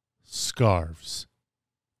scarves.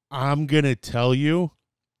 I'm going to tell you,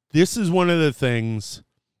 this is one of the things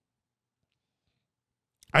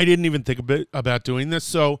I didn't even think about doing this.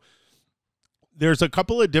 So there's a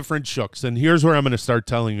couple of different shooks, and here's where I'm going to start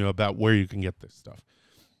telling you about where you can get this stuff.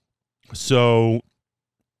 So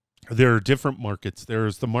there are different markets.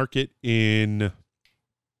 There's the market in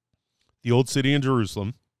the Old City in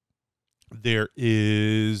Jerusalem. There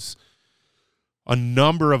is a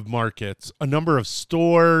number of markets, a number of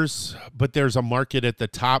stores, but there's a market at the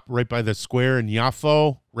top right by the square in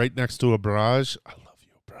Yafo, right next to a barrage. I love you,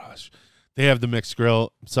 barrage. They have the mixed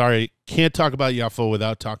grill. I'm sorry, can't talk about Yafo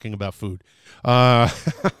without talking about food.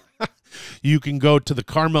 You can go to the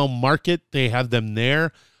Carmel Market. They have them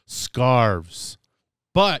there. Scarves.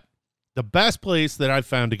 But the best place that I've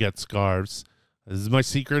found to get scarves, this is my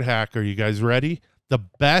secret hack. Are you guys ready? The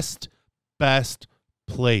best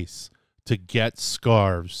place to get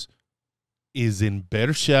scarves is in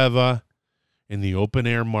Beersheba, in the open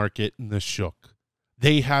air market in the Shuk.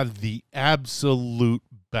 They have the absolute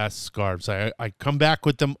best scarves. I come back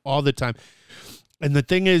with them all the time. And the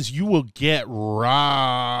thing is, you will get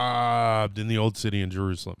robbed in the Old City in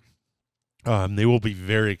Jerusalem. They will be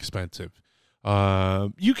very expensive.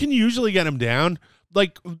 You can usually get them down.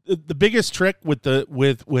 Like the biggest trick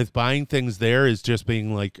with buying things there is just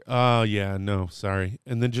being like, oh yeah, no, sorry,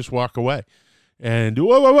 and then just walk away, and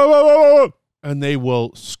whoa, and they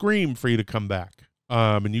will scream for you to come back.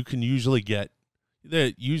 And you can usually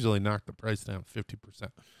they usually knock the price down 50%,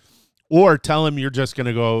 or tell them you're just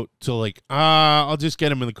gonna go to like, I'll just get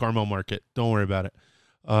them in the Carmel Market. Don't worry about it.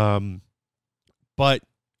 But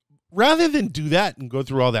rather than do that and go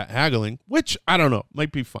through all that haggling, which I don't know,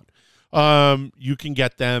 might be fun. You can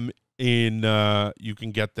get them in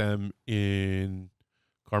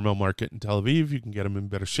Carmel Market in Tel Aviv. You can get them in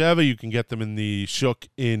Beersheba. You can get them in the Shuk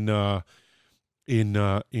in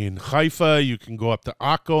Haifa. You can go up to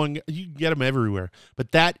Akko, and you can get them everywhere.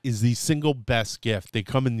 But that is the single best gift. They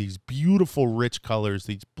come in these beautiful, rich colors,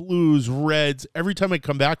 these blues, reds. Every time I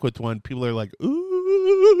come back with one, people are like,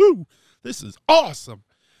 "Ooh, this is awesome."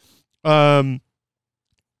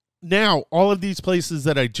 Now, all of these places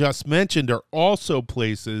that I just mentioned are also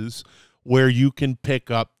places where you can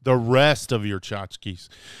pick up the rest of your tchotchkes.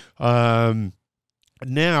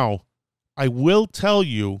 Now, I will tell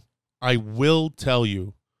you,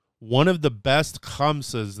 one of the best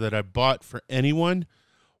Hamsas that I bought for anyone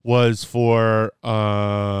was for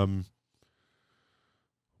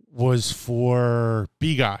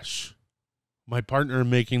Bigash, my partner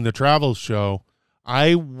making the travel show.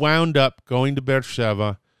 I wound up going to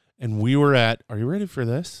Beersheba, and we were at, are you ready for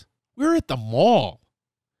this? We were at the mall,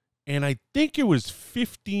 and I think it was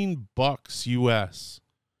 $15 US,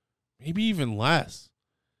 maybe even less.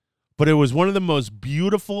 But it was one of the most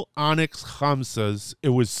beautiful onyx Hamsas. It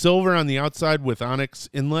was silver on the outside with onyx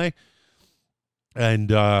inlay.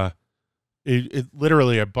 And it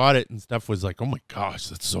literally, I bought it, and Steph was like, "Oh my gosh,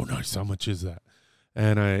 that's so nice. How much is that?"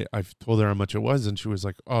 And I told her how much it was, and she was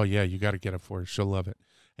like, "Oh yeah, you got to get it for her. She'll love it."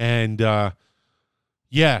 And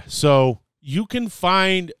yeah, so you can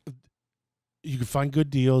find good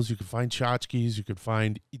deals. You can find tchotchkes. You can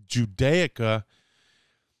find JUDAICA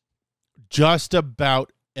just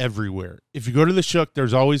about everywhere. If you go to the Shuk,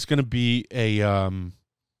 there's always going to be a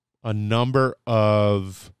number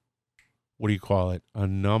of, what do you call it? A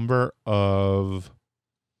number of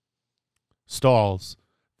stalls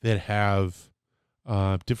that have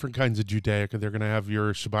different kinds of JUDAICA. They're going to have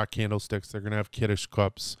your Shabbat candlesticks. They're going to have Kiddush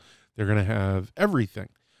cups. They're going to have everything.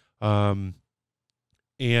 And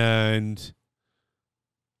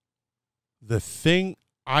the thing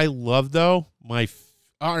I love, though,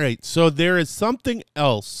 all right, so there is something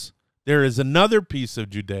else. There is another piece of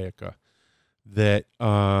JUDAICA that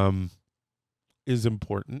is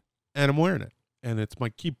important, and I'm wearing it, and it's my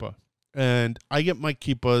kippah. And I get my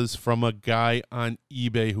kippas from a guy on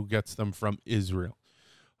eBay who gets them from Israel.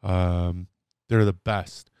 They're the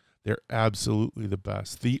best. They're absolutely the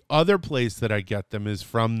best. The other place that I get them is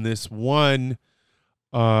from this one.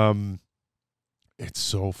 It's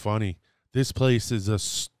so funny. This place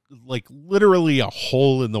is like literally a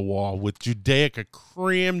hole in the wall with JUDAICA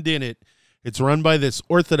crammed in it. It's run by this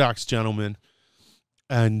Orthodox gentleman,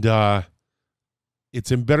 and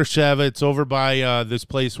it's in Beersheba. It's over by this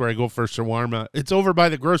place where I go for shawarma. It's over by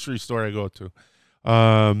the grocery store I go to.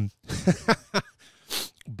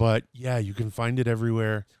 But yeah, you can find it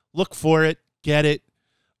everywhere. Look for it, get it.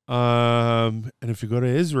 And if you go to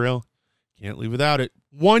Israel, can't leave without it.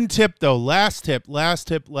 One tip though, last tip.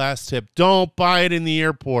 Don't buy it in the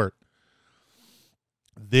airport.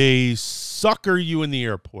 They sucker you in the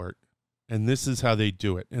airport. And this is how they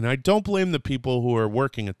do it. And I don't blame the people who are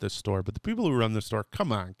working at this store, but the people who run the store, come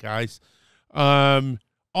on, guys. All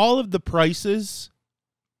of the prices,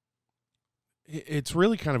 it's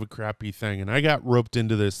really kind of a crappy thing. And I got roped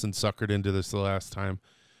into this and suckered into this the last time,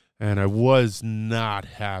 and I was not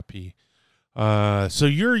happy. So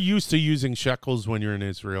you're used to using shekels when you're in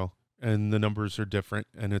Israel, and the numbers are different,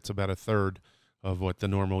 and it's about a third of what the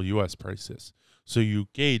normal U.S. price is. So you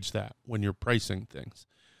gauge that when you're pricing things.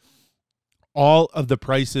 All of the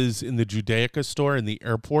prices in the JUDAICA store, in the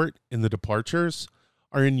airport, in the departures,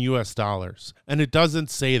 are in U.S. dollars. And it doesn't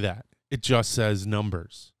say that. It just says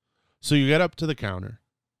numbers. So you get up to the counter,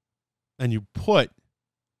 and you put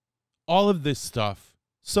all of this stuff,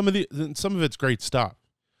 some of it's great stuff.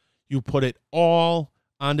 You put it all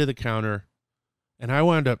onto the counter, and I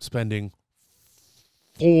wound up spending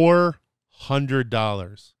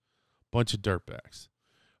 $400. Bunch of dirtbags.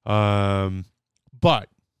 But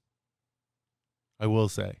I will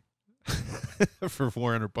say, for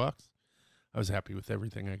 $400, I was happy with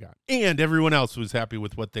everything I got, and everyone else was happy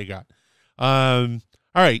with what they got. All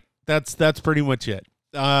right, that's pretty much it.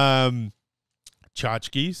 Tchotchkes,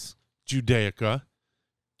 JUDAICA,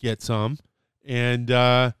 get some, and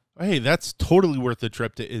hey, that's totally worth the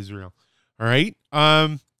trip to Israel. All right,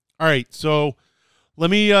 so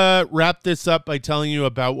let me wrap this up by telling you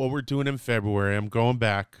about what we're doing in February. I'm going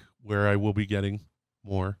back where I will be getting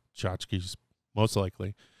more tchotchkes, most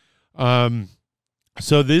likely.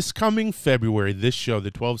 So this coming February, this show,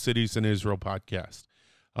 the 12 Cities in Israel podcast,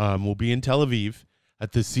 will be in Tel Aviv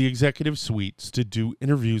at the Sea Executive Suites to do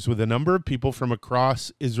interviews with a number of people from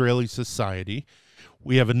across Israeli society.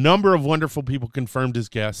 We have a number of wonderful people confirmed as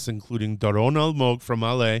guests, including Doron Almog from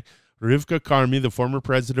Ale, Rivka Karmi, the former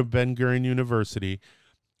president of Ben-Gurion University,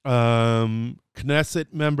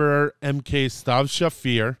 Knesset member MK Stav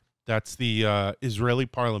Shafir, that's the Israeli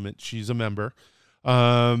parliament, she's a member,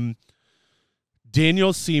 Daniel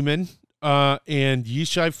Seaman and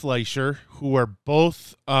Yishai Fleischer, who are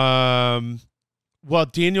both, Daniel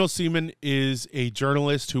Seaman is a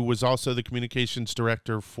journalist who was also the communications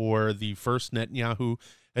director for the first Netanyahu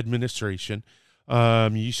administration.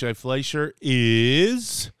 Yishai Fleischer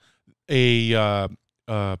is a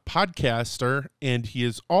podcaster, and he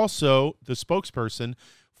is also the spokesperson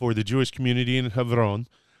for the Jewish community in Hebron.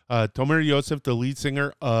 Tomer Yosef, the lead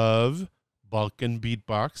singer of Balkan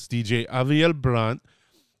Beatbox, DJ Aviel Brandt,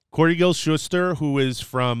 Corey Gil Schuster, who is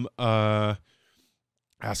from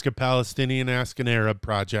Ask a Palestinian, Ask an Arab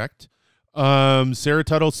project, Sarah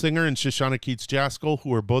Tuttle Singer and Shoshana Keats Jaskol,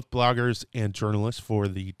 who are both bloggers and journalists for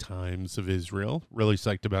the Times of Israel. Really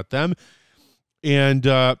psyched about them. And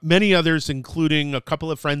many others, including a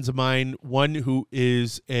couple of friends of mine, one who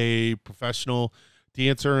is a professional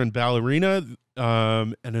dancer and ballerina,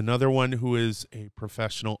 and another one who is a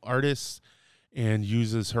professional artist and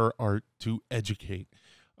uses her art to educate.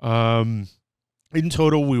 In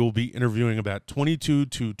total, we will be interviewing about 22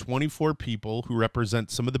 to 24 people who represent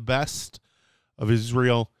some of the best of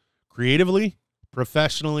Israel creatively,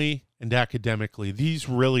 professionally, and academically. These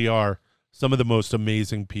really are some of the most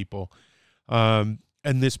amazing people. And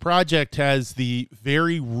this project has the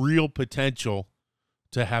very real potential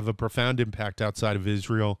to have a profound impact outside of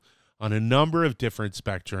Israel on a number of different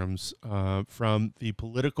spectrums, from the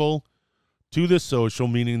political to the social,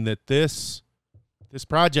 meaning that this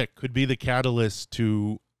project could be the catalyst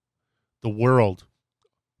to the world,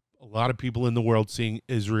 a lot of people in the world seeing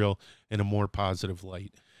Israel in a more positive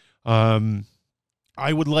light.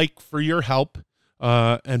 I would like for your help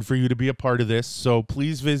and for you to be a part of this, so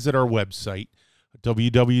please visit our website,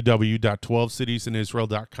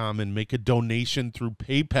 www.12citiesinisrael.com, and make a donation through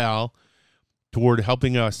PayPal toward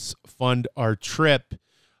helping us fund our trip.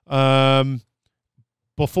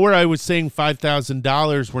 Before I was saying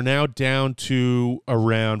 $5,000, we're now down to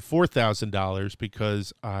around $4,000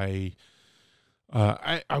 because I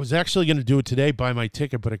I was actually going to do it today, buy my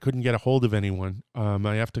ticket, but I couldn't get a hold of anyone.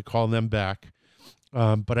 I have to call them back.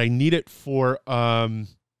 But I need it for the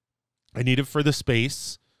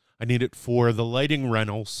space. I need it for the lighting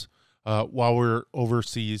rentals while we're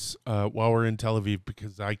overseas, while we're in Tel Aviv,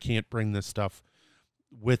 because I can't bring this stuff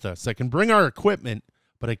with us. I can bring our equipment,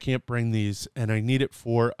 but I can't bring these, and I need it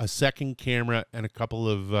for a second camera and a couple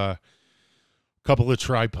of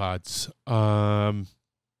tripods. And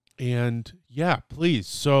yeah, please.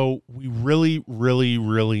 So we really, really,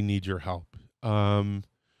 really need your help.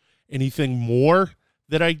 Anything more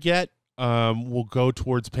that I get will go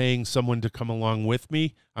towards paying someone to come along with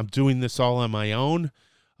me. I'm doing this all on my own.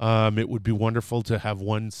 It would be wonderful to have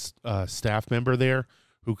one staff member there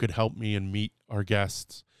who could help me and meet our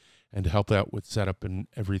guests and help out with setup and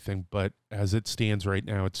everything. But as it stands right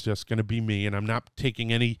now, it's just going to be me, and I'm not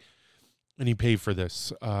taking any pay for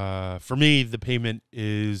this. For me, the payment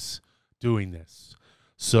is doing this.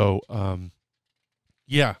 So,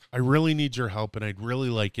 yeah, I really need your help, and I'd really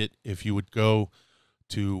like it if you would go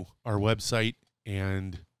to our website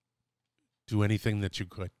and do anything that you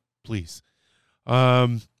could, please.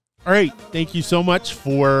 All right. Thank you so much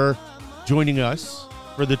for joining us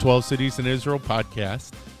for the 12 Cities in Israel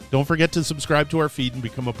podcast. Don't forget to subscribe to our feed and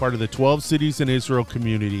become a part of the 12 Cities in Israel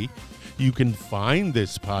community. You can find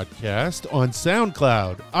this podcast on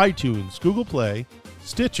SoundCloud, iTunes, Google Play,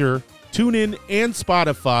 Stitcher, TuneIn, and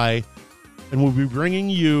Spotify. And we'll be bringing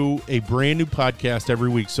you a brand new podcast every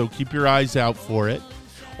week, so keep your eyes out for it.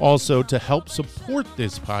 Also, to help support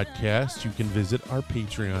this podcast, you can visit our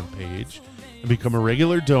Patreon page and become a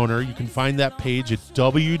regular donor. You can find that page at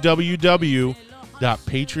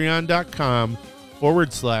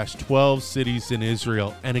www.patreon.com/12 cities in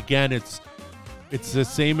Israel. And again, it's the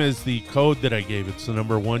same as the code that I gave. It's the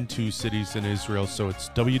number 12 cities in Israel. So it's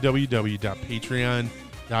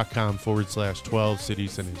www.patreon.com/12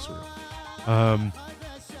 cities in Israel.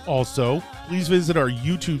 Also, please visit our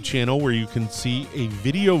YouTube channel where you can see a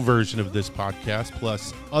video version of this podcast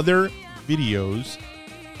plus other videos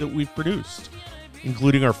that we've produced,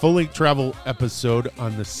 including our full-length travel episode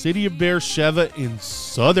on the city of Beersheba in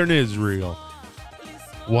southern Israel.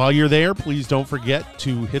 While you're there, please don't forget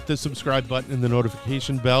to hit the subscribe button and the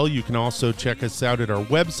notification bell. You can also check us out at our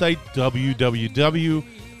website,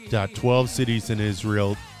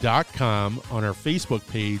 www.12citiesinIsrael.com, on our Facebook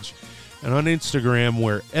page, and on Instagram,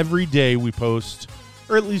 where every day we post,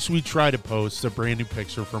 or at least we try to post, a brand new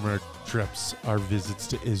picture from our trips, our visits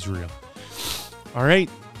to Israel. All right,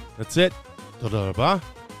 that's it. Toda rabah,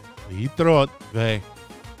 להתראות,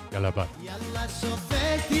 ויאללה ביי. יאללה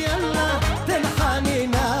שופט יאללה, תן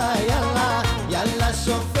חנינה יאללה, יאללה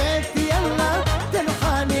שופט